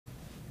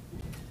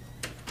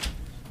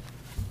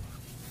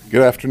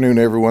Good afternoon,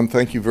 everyone.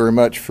 Thank you very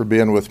much for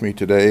being with me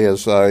today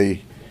as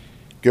I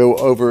go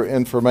over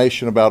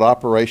information about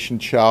Operation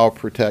Child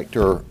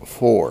Protector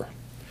 4.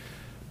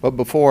 But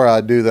before I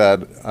do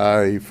that,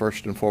 I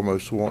first and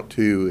foremost want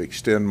to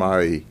extend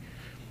my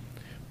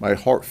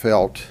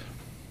heartfelt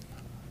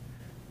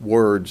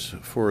words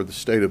for the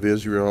state of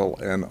Israel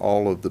and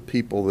all of the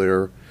people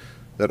there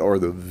that are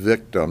the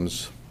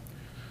victims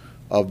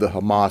of the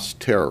Hamas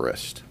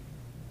terrorists.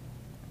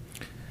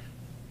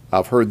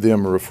 I've heard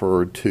them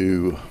referred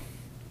to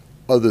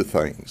other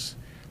things.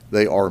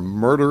 They are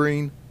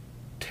murdering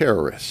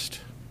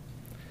terrorists,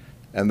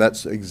 and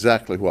that's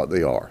exactly what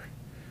they are.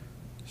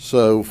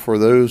 So for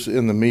those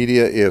in the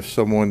media, if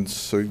someone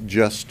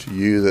suggests to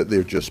you that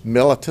they're just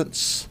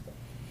militants,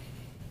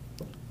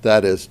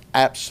 that is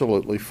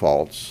absolutely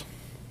false.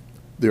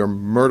 They're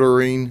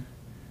murdering,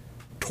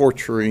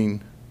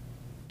 torturing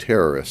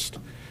terrorists,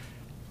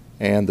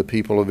 and the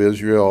people of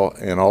Israel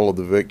and all of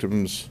the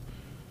victims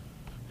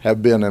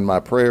have been in my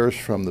prayers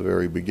from the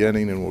very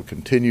beginning and will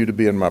continue to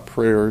be in my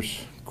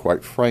prayers.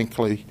 Quite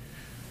frankly,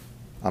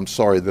 I'm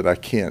sorry that I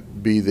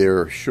can't be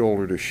there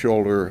shoulder to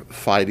shoulder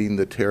fighting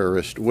the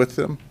terrorists with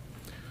them,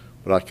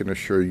 but I can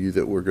assure you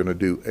that we're going to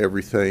do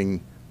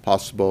everything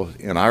possible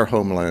in our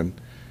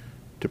homeland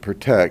to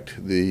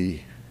protect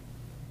the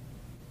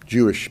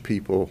Jewish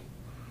people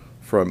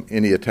from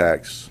any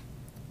attacks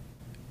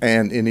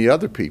and any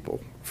other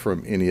people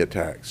from any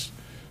attacks.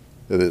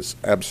 That is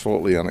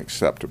absolutely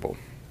unacceptable.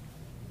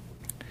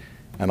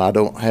 And I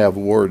don't have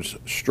words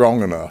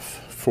strong enough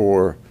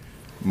for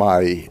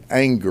my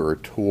anger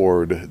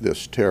toward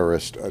this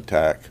terrorist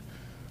attack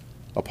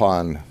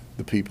upon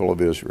the people of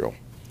Israel.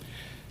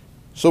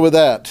 So with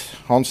that,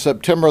 on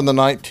September the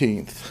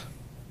 19th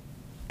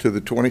to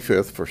the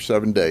 25th, for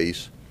 7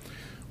 days,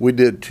 we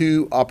did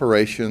 2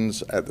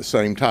 operations at the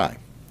same time.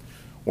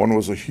 One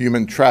was a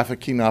human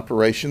trafficking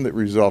operation that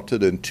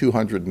resulted in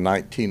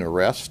 219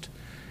 arrests,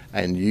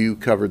 and you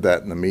covered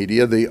that in the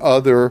media. The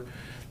other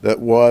that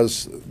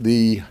was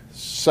the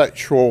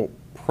sexual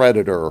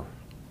predator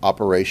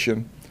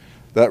operation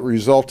that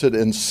resulted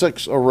in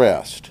 6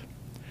 arrests.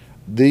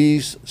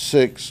 These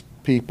 6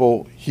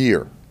 people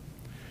here.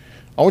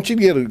 I want you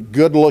to get a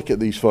good look at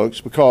these folks,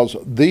 because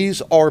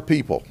these are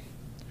people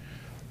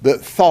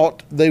that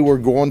thought they were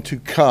going to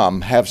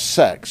come have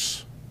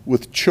sex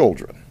with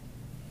children.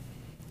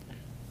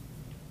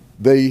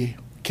 They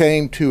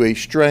came to a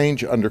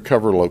strange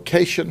undercover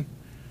location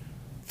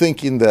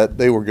thinking that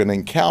they were going to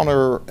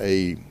encounter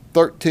a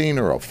 13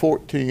 or a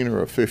 14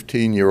 or a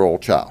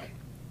 15-year-old child.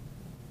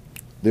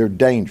 They're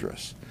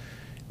dangerous.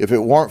 If it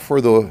weren't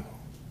for the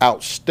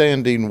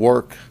outstanding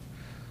work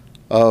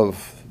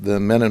of the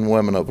men and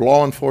women of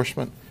law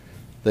enforcement,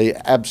 they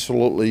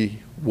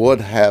absolutely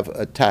would have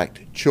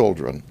attacked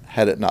children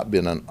had it not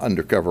been an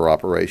undercover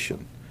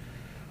operation.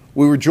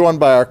 We were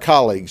joined by our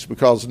colleagues,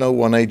 because no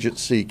one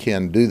agency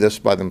can do this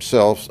by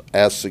themselves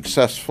as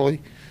successfully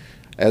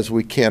as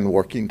we can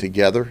working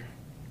together.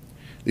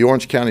 The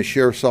Orange County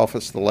Sheriff's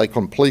Office, the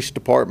Lakeland Police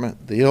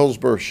Department, the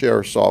Hillsborough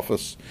Sheriff's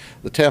Office,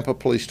 the Tampa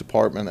Police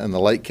Department, and the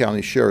Lake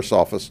County Sheriff's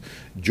Office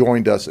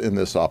joined us in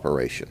this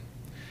operation.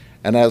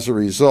 And as a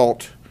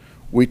result,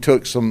 we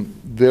took some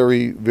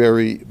very,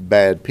 very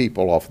bad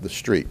people off the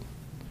street.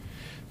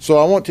 So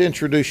I want to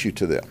introduce you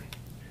to them.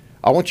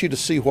 I want you to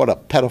see what a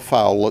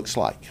pedophile looks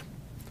like.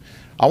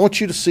 I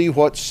want you to see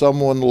what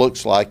someone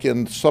looks like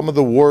in some of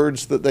the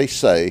words that they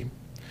say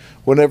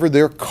whenever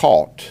they're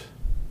caught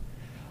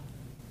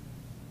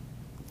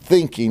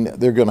thinking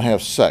they're going to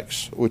have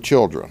sex with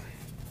children.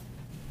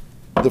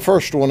 The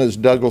first one is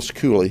Douglas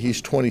Cooley.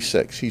 He's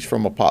 26. He's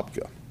from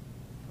Apopka.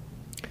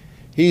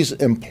 He's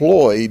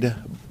employed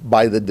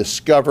by the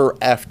Discover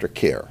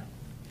Aftercare.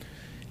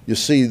 You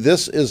see,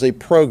 this is a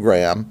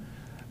program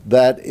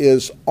that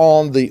is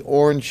on the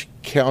Orange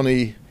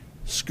County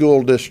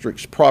School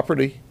District's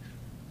property.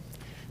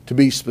 To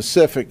be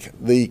specific,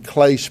 the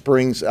Clay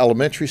Springs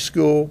Elementary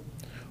School,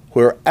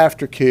 where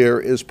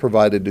aftercare is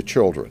provided to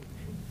children.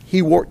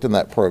 He worked in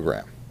that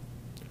program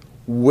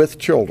with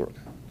children.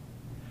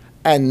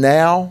 And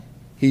now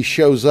he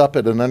shows up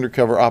at an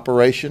undercover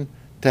operation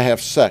to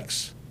have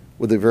sex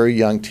with a very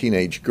young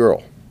teenage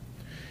girl.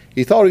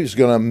 He thought he was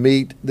going to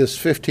meet this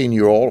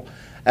 15-year-old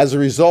as a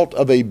result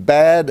of a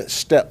bad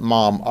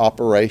stepmom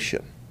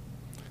operation.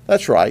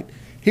 That's right.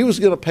 He was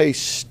going to pay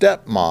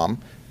stepmom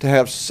to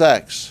have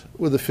sex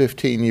with a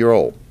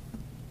 15-year-old.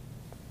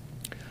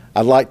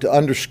 I'd like to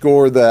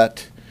underscore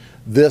that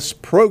this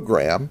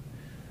program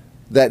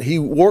that he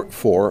worked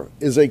for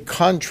is a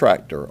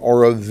contractor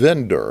or a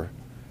vendor,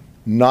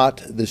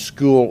 not the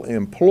school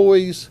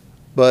employees,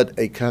 but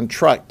a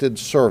contracted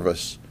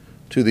service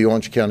to the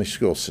Orange County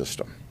school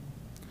system.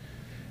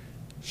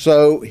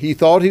 So he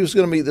thought he was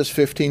going to meet this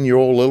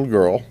 15-year-old little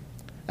girl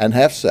and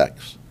have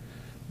sex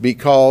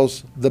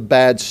because the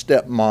bad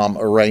stepmom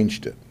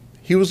arranged it.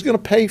 He was going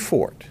to pay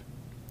for it.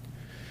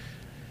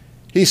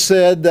 He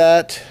said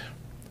that,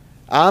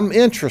 I'm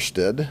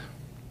interested,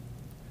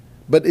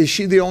 but is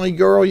she the only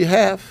girl you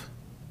have?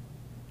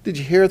 Did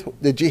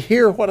you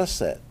hear what I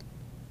said?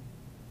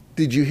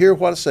 Did you hear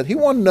what I said? He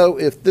wanted to know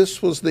if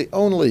this was the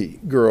only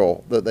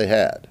girl that they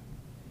had.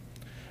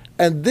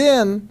 And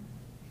then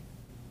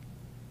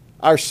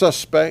our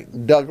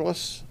suspect,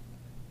 Douglas,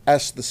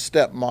 asked the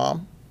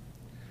stepmom,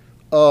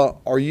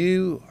 are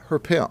you her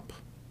pimp?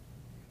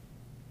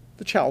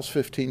 The child's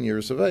 15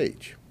 years of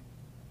age.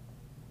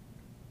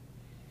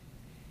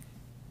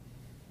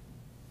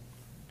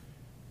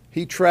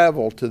 He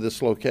traveled to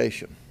this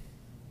location.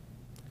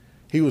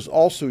 He was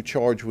also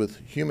charged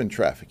with human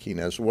trafficking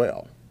as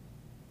well.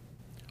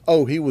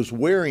 Oh, he was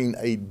wearing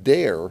a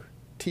Dare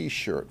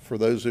t-shirt. For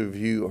those of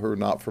you who are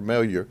not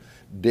familiar,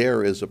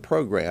 Dare is a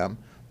program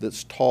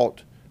that's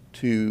taught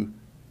to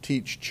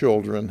teach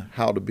children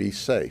how to be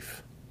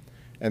safe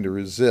and to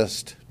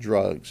resist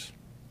drugs.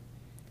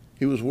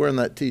 He was wearing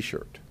that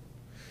t-shirt.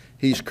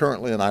 He's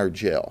currently in our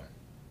jail.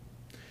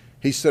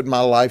 He said,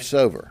 my life's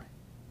over.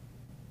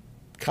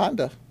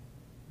 Kinda.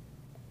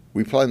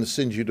 We plan to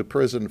send you to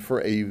prison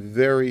for a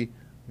very,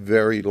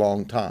 very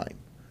long time.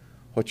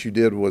 What you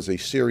did was a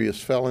serious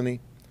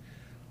felony,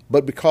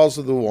 but because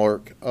of the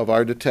work of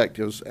our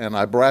detectives, and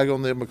I brag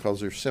on them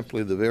because they're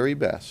simply the very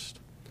best,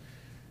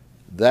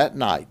 that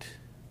night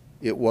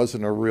it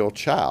wasn't a real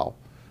child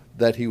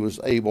that he was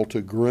able to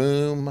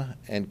groom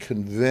and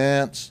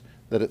convince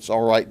that it's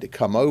all right to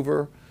come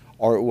over,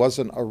 or it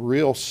wasn't a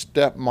real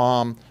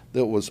stepmom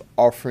that was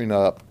offering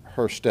up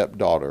her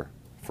stepdaughter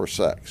for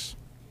sex.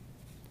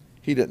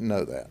 He didn't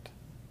know that,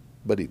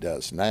 but he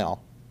does now.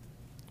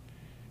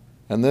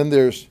 And then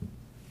there's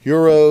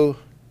Euro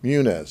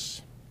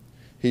Muniz.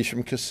 He's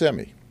from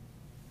Kissimmee.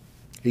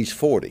 He's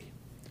 40.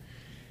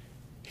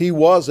 He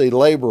was a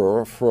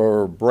laborer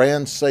for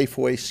Brand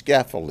Safeway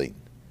Scaffolding.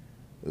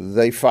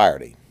 They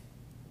fired him.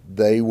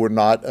 They were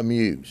not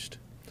amused.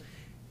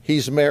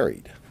 He's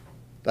married.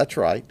 That's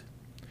right.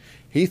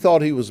 He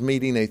thought he was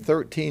meeting a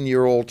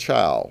 13-year-old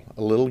child,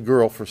 a little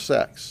girl, for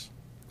sex.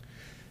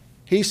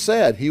 He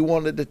said he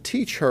wanted to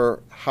teach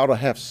her how to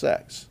have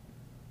sex,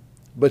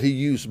 but he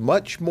used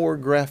much more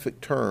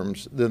graphic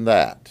terms than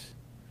that.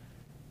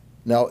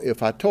 Now,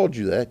 if I told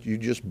you that, you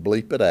just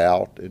bleep it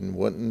out and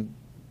wouldn't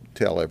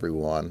tell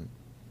everyone.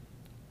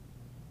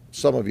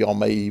 Some of y'all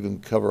may even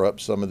cover up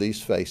some of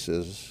these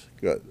faces.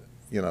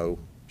 You know,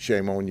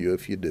 shame on you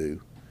if you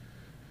do.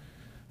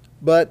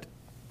 But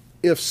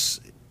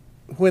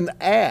when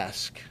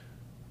asked,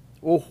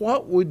 well,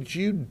 what would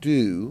you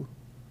do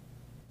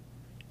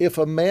if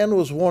a man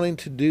was wanting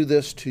to do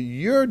this to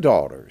your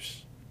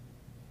daughters?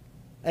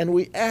 And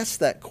we asked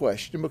that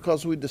question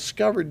because we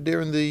discovered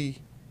during the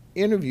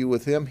interview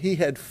with him, he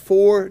had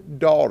 4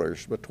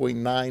 daughters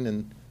between 9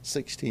 and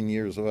 16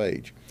 years of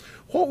age.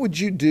 What would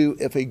you do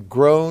if a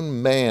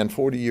grown man,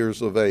 40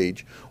 years of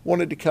age,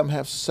 wanted to come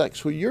have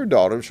sex with your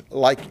daughters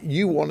like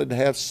you wanted to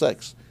have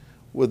sex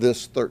with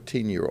this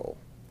 13-year-old?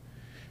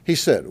 He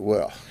said,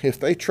 well, if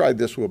they tried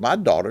this with my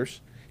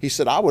daughters, he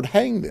said, I would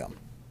hang them.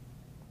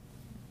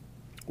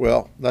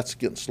 Well, that's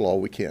against law.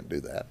 We can't do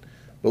that.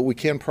 But we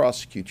can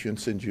prosecute you and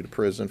send you to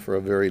prison for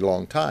a very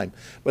long time.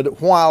 But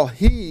while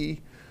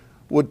he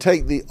would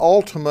take the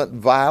ultimate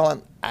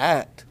violent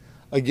act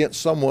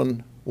against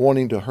someone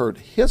wanting to hurt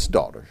his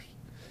daughters,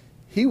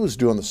 he was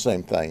doing the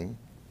same thing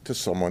to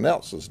someone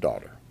else's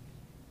daughter.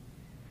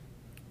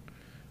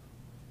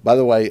 By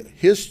the way,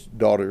 his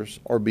daughters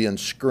are being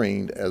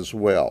screened as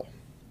well.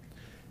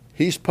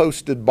 He's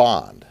posted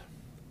bond,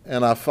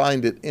 and I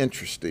find it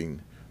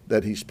interesting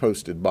that he's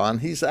posted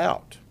bond. He's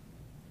out.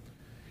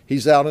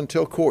 He's out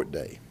until court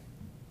day.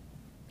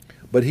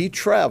 But he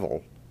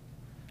traveled,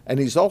 and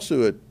he's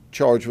also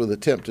charged with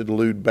attempted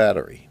lewd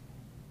battery.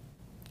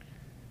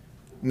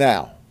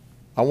 Now,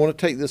 I want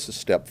to take this a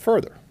step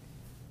further.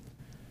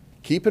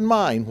 Keep in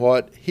mind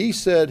what he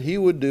said he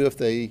would do if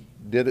they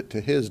did it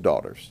to his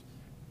daughters.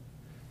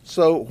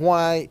 So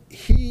while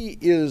he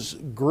is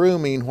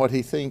grooming what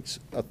he thinks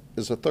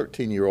is a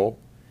 13-year-old,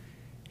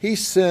 he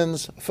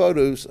sends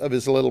photos of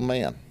his little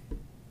man.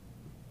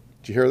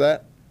 Did you hear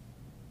that?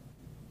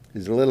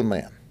 He's a little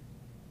man.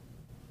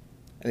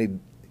 And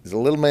he's a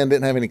little man,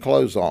 didn't have any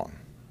clothes on.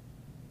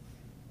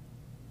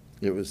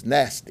 It was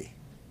nasty.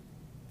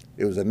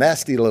 It was a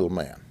nasty little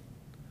man.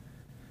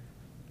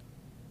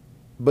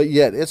 But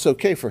yet, it's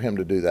okay for him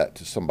to do that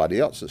to somebody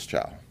else's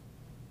child.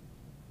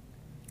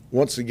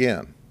 Once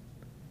again,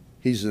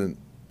 he's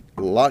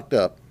locked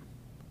up.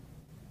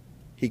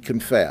 He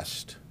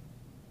confessed.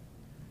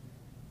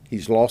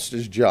 He's lost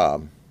his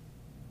job,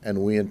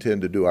 and we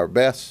intend to do our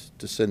best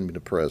to send him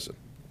to prison.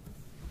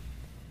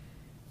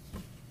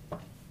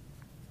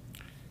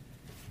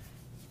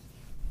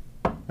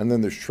 And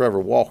then there's Trevor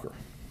Walker.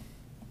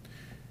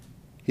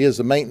 He is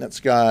a maintenance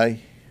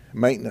guy,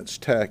 maintenance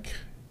tech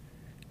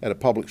at a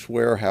Publix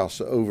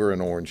warehouse over in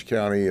Orange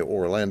County,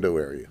 Orlando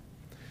area.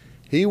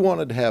 He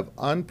wanted to have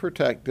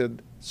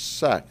unprotected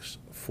sex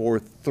for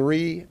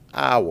 3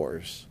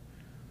 hours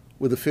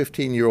with a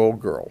 15-year-old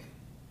girl.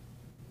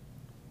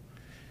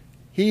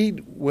 He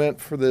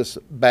went for this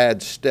bad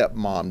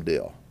stepmom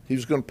deal. He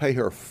was going to pay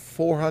her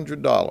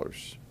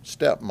 $400,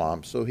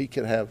 stepmom, so he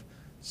could have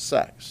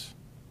sex.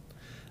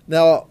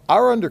 Now,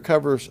 our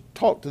undercovers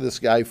talked to this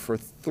guy for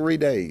 3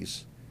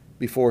 days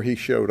before he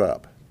showed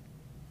up.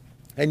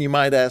 And you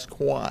might ask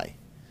why.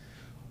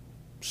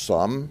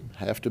 Some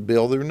have to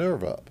build their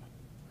nerve up.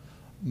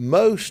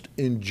 Most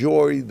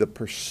enjoy the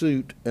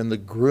pursuit and the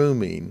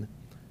grooming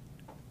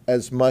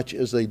as much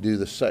as they do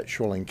the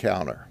sexual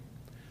encounter.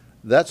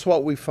 That's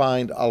what we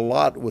find a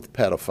lot with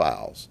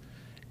pedophiles.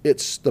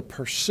 It's the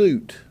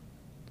pursuit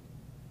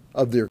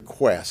of their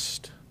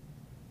quest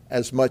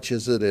as much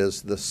as it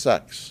is the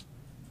sex.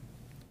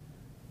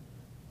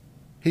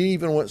 He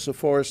even went so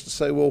far as to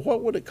say, well,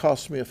 what would it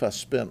cost me if I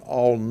spent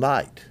all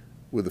night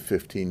with a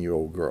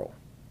 15-year-old girl?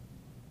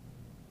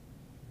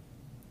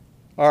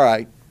 All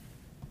right,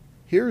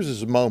 here's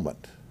his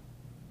moment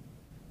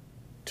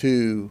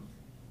to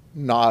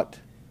not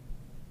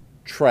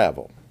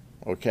travel,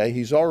 okay?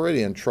 He's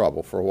already in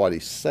trouble for what he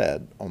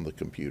said on the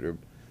computer,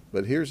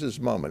 but here's his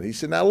moment. He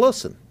said, now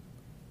listen,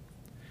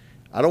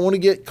 I don't want to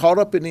get caught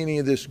up in any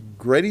of this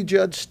Grady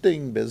Judd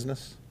Sting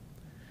business,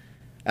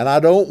 and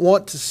I don't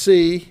want to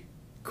see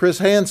Chris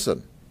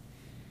Hansen.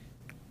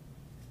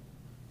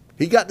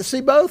 He got to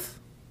see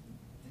both.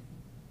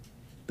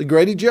 The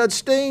Grady Judd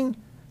Sting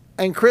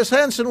and Chris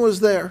Hansen was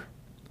there.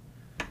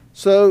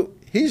 So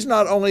he's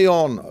not only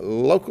on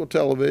local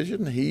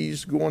television,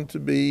 he's going to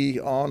be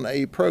on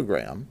a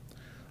program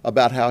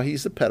about how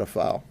he's a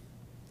pedophile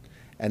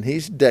and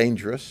he's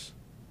dangerous.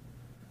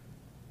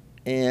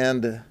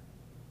 And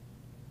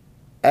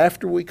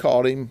after we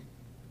caught him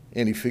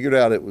and he figured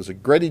out it was a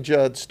Grady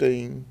Judd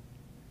Sting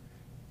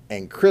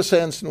and Chris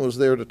Hansen was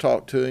there to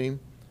talk to him,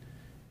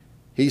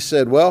 he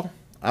said, well,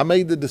 I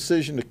made the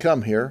decision to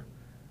come here.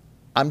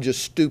 I'm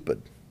just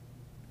stupid.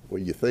 What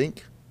do you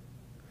think?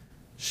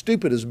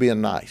 Stupid is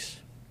being nice.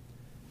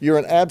 You're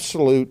an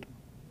absolute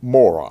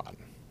moron.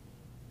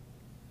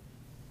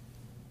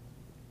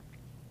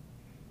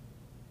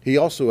 He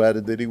also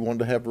added that he wanted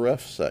to have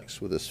rough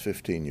sex with his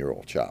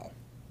 15-year-old child.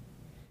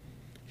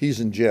 He's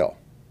in jail.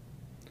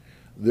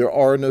 There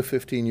are no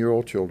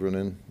 15-year-old children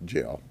in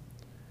jail.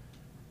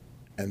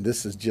 And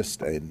this is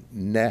just a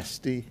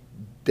nasty,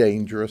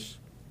 dangerous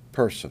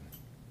person.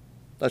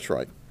 That's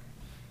right.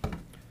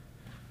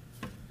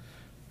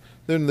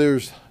 Then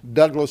there's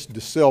Douglas De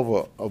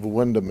Silva of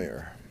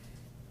Windermere.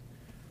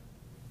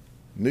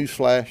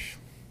 Newsflash,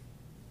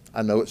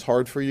 I know it's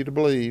hard for you to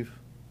believe,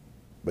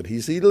 but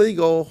he's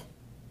illegal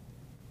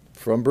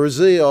from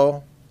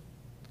Brazil.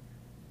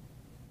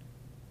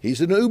 He's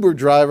an Uber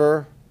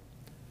driver,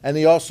 and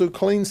he also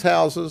cleans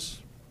houses.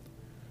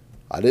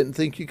 I didn't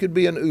think you could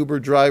be an Uber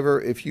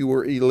driver if you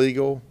were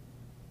illegal.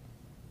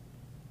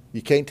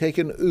 You can't take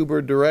an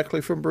Uber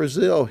directly from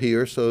Brazil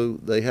here, so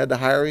they had to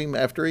hire him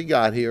after he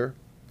got here.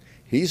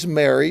 He's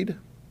married.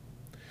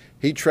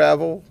 He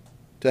traveled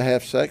to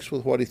have sex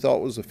with what he thought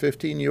was a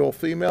 15-year-old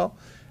female,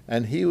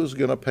 and he was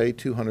going to pay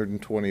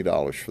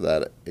 $220 for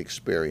that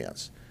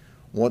experience.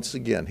 Once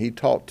again, he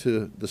talked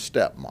to the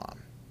stepmom.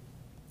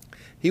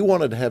 He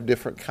wanted to have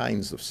different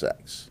kinds of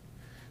sex.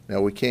 Now,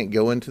 we can't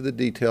go into the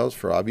details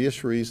for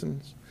obvious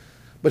reasons,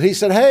 but he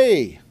said,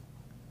 hey,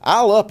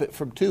 I'll up it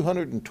from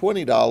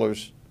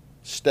 $220,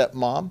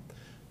 stepmom,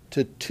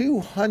 to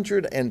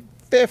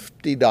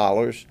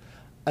 $250,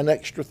 an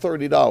extra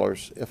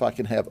 $30 if I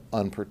can have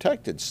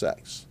unprotected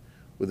sex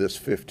with this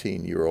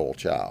 15-year-old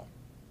child.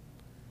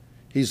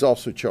 He's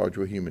also charged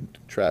with human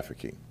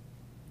trafficking.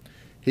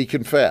 He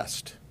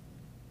confessed.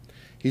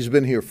 He's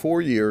been here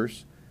 4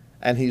 years,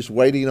 and he's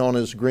waiting on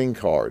his green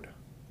card.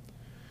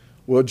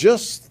 Well,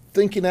 just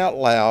thinking out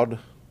loud,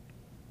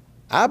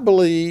 I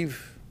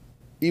believe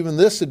even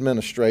this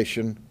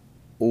administration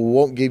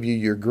won't give you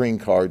your green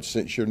card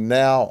since you're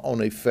now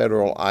on a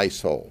federal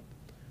ICE hold.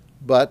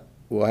 But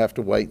we'll have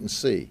to wait and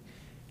see.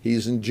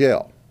 He's in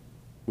jail.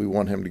 We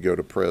want him to go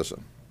to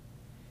prison.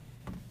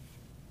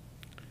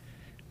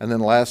 And then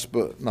last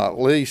but not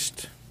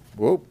least,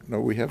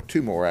 we have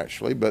 2 more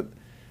actually, but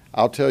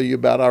I'll tell you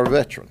about our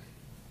veteran.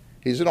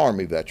 He's an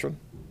Army veteran.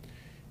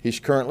 He's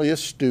currently a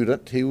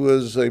student. He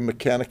was a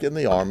mechanic in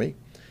the Army,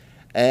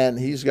 and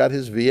he's got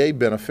his VA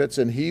benefits,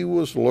 and he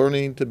was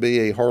learning to be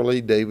a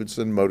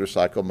Harley-Davidson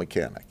motorcycle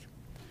mechanic.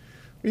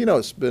 You know,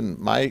 it's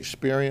been my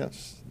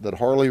experience that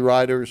Harley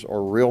riders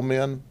are real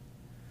men.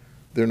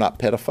 They're not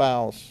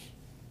pedophiles.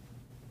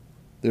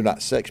 They're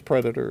not sex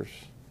predators.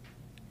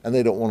 And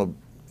they don't want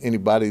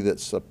anybody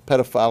that's a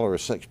pedophile or a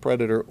sex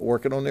predator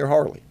working on their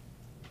Harley.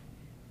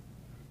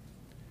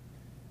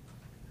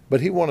 But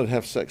he wanted to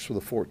have sex with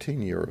a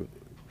 14-year-old.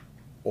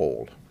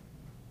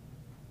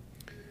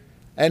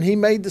 And he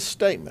made the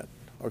statement.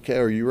 Okay,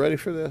 are you ready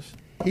for this?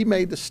 He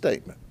made the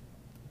statement.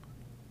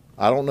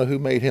 I don't know who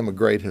made him a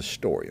great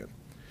historian.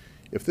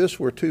 If this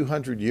were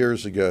 200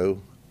 years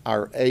ago,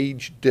 our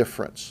age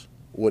difference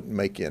wouldn't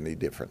make any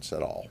difference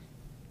at all.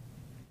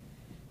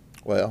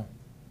 Well,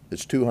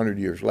 it's 200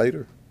 years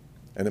later,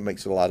 and it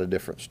makes a lot of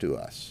difference to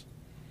us.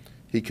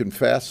 He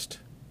confessed.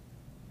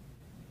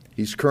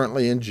 He's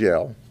currently in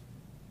jail.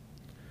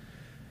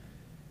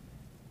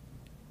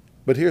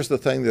 But here's the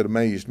thing that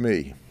amazed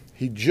me.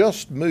 He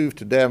just moved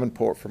to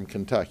Davenport from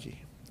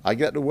Kentucky. I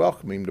got to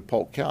welcome him to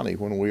Polk County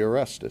when we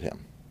arrested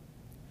him.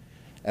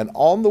 And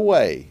on the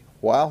way,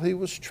 while he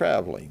was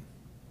traveling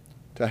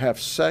to have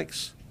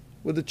sex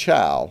with a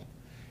child,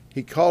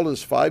 he called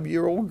his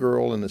 5-year-old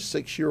girl and a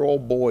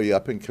 6-year-old boy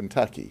up in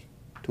Kentucky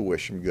to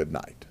wish them good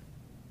night.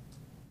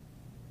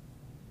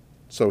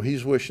 So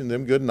he's wishing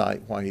them good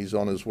night while he's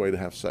on his way to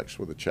have sex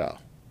with a child.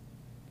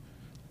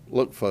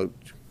 Look,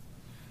 folks,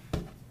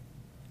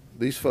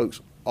 these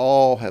folks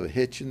all have a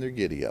hitch in their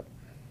giddy-up.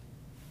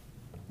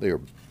 They're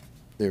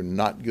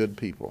not good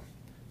people.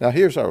 Now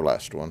here's our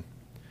last one.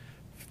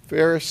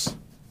 Ferris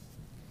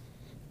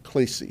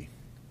Cleese.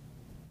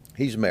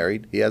 He's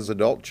married. He has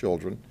adult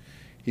children.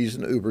 He's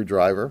an Uber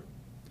driver.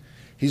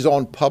 He's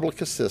on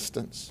public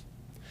assistance,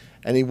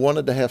 and he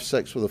wanted to have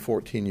sex with a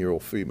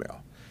 14-year-old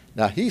female.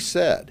 Now he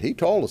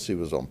told us he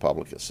was on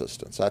public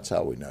assistance. That's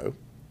how we know.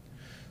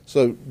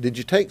 So did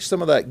you take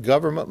some of that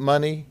government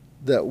money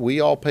that we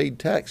all paid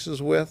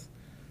taxes with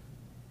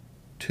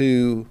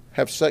to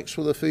have sex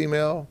with a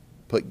female,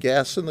 put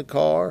gas in the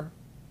car,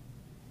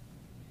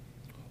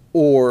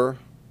 or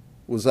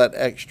was that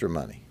extra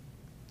money?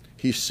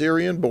 He's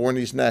Syrian born,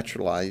 he's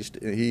naturalized,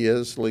 he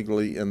is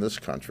legally in this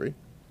country.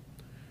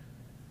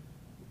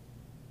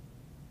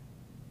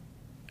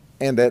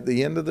 And at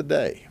the end of the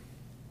day,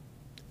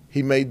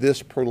 he made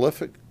this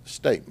prolific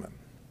statement: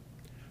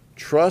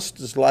 trust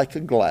is like a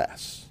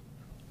glass.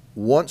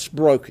 Once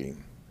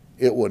broken,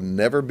 it will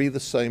never be the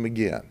same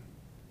again.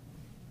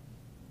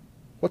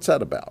 What's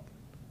that about?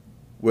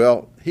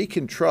 Well, he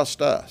can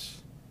trust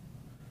us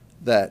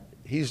that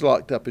he's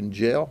locked up in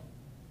jail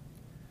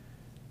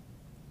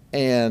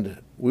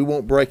and we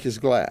won't break his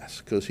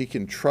glass because he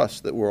can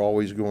trust that we're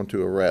always going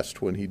to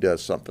arrest when he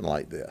does something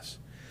like this.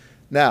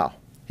 Now,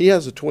 he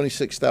has a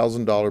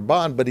 $26,000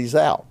 bond, but he's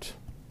out.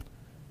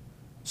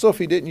 So if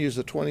he didn't use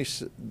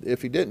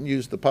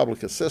the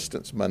public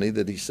assistance money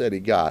that he said he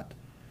got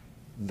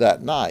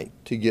that night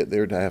to get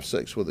there to have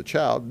sex with a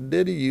child,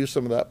 did he use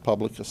some of that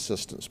public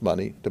assistance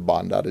money to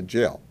bond out of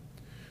jail?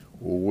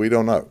 Well, we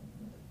don't know.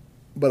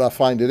 But I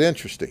find it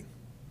interesting.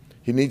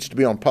 He needs to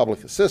be on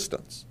public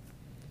assistance,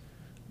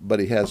 but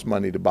he has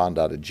money to bond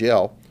out of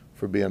jail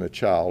for being a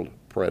child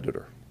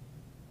predator.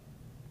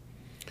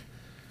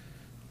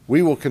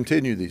 We will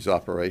continue these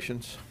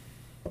operations.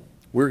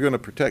 We're going to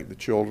protect the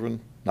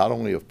children, not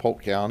only of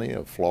Polk County,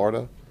 of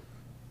Florida,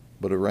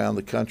 but around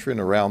the country and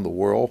around the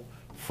world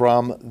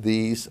from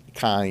these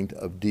kind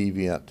of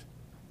deviant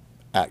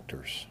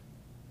actors.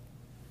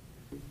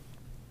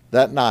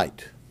 That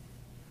night,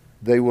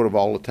 they would have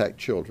all attacked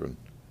children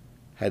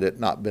had it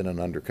not been an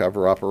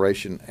undercover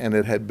operation and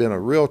it had been a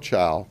real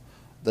child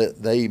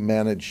that they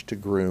managed to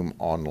groom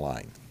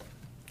online.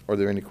 Are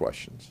there any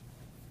questions?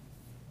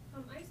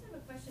 I just have a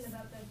question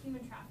about the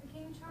human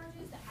trafficking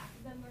charges that half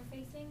of them are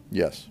facing.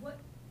 Yes. What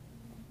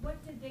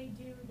did they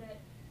do that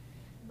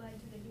led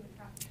to the human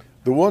trafficking?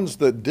 The ones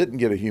that didn't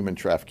get a human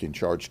trafficking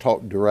charge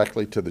talked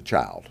directly to the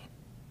child,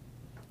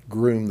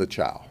 groomed the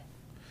child.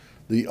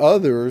 The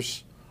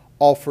others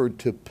offered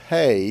to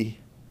pay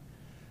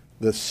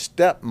the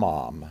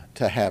stepmom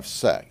to have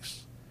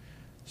sex.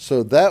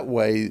 So that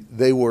way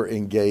they were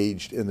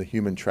engaged in the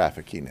human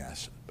trafficking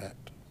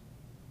aspect.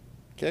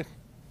 Okay?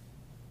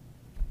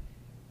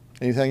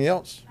 Anything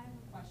else? I have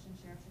a question,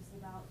 Sheriff, just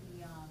about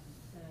the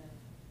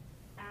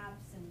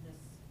apps and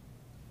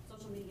the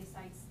social media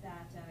sites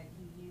that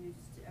you used.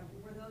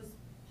 Were those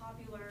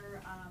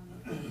popular,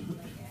 like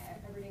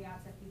everyday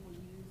apps that people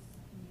use?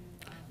 Can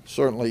you,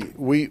 Certainly.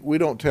 We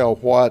don't tell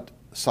what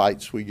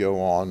sites we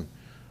go on,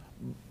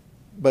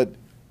 but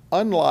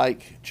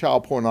unlike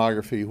child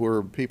pornography,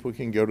 where people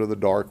can go to the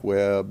dark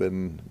web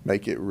and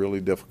make it really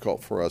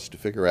difficult for us to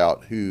figure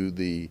out who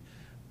the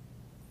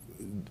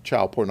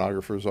child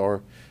pornographers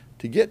are,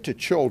 to get to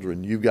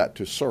children, you've got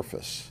to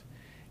surface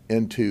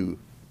into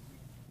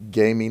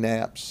gaming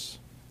apps,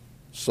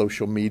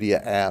 social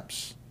media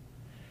apps,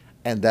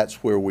 and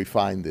that's where we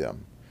find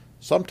them.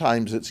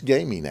 Sometimes it's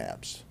gaming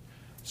apps.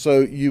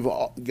 So you've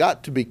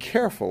got to be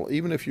careful,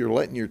 even if you're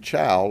letting your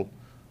child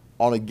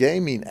on a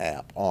gaming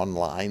app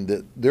online,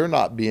 that they're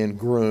not being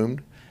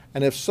groomed.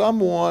 And if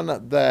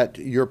someone that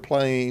you're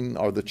playing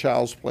or the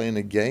child's playing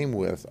a game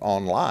with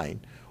online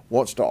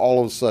wants to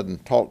all of a sudden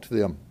talk to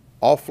them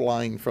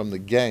offline from the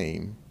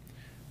game,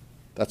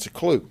 that's a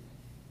clue.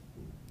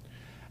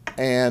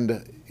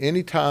 And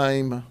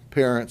anytime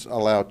parents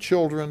allow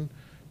children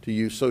to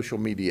use social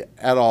media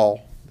at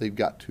all, they've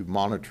got to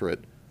monitor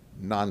it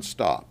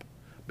nonstop,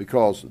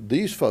 because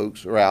these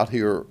folks are out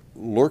here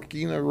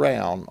lurking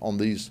around on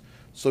these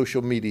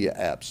social media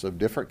apps of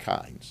different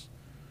kinds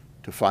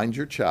to find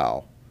your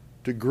child,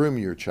 to groom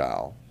your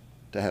child,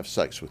 to have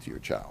sex with your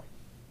child.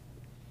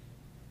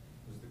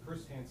 Was the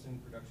Chris Hansen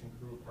production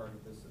crew a part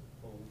of this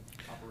whole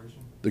operation?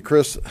 The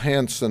Chris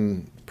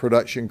Hansen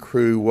production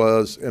crew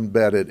was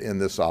embedded in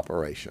this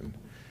operation.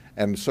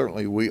 And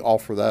certainly we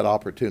offer that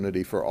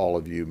opportunity for all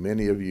of you.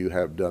 Many of you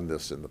have done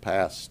this in the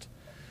past,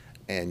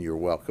 and you're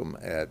welcome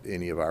at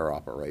any of our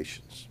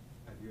operations.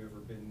 Have you ever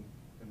been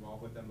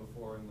involved with them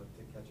before and looked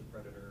to catch a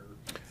predator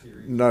series?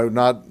 No,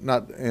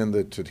 not in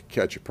the To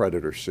Catch a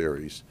Predator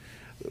series.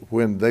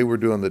 When they were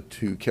doing the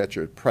To Catch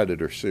a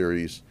Predator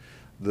series,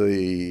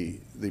 the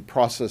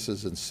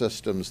processes and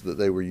systems that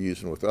they were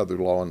using with other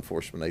law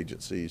enforcement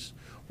agencies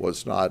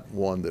was not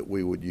one that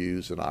we would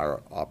use in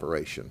our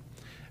operation.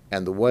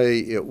 And the way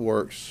it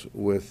works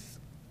with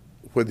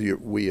whether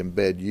we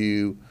embed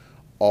you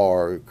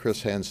or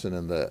Chris Hansen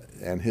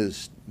and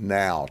his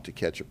now To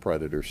Catch a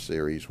Predator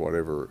series,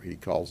 whatever he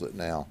calls it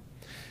now,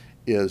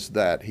 is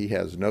that he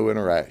has no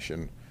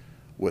interaction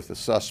with the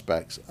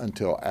suspects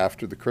until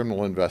after the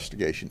criminal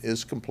investigation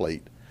is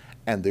complete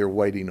and they're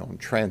waiting on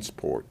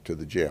transport to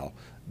the jail.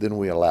 Then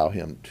we allow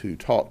him to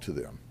talk to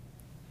them.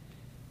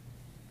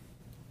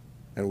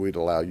 And we'd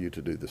allow you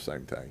to do the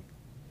same thing.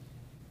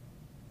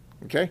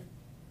 Okay?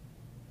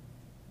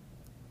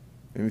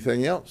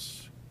 Anything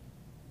else?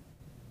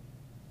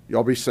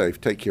 Y'all be safe.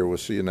 Take care. We'll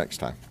see you next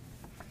time.